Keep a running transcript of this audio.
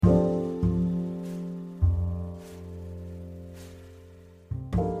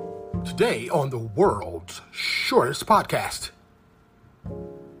Today on the world's shortest podcast.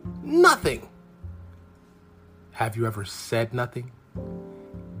 Nothing. Have you ever said nothing?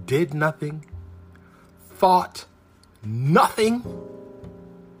 Did nothing? Thought nothing?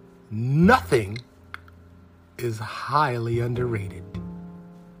 Nothing is highly underrated.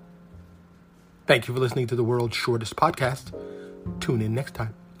 Thank you for listening to the world's shortest podcast. Tune in next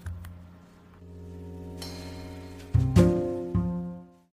time.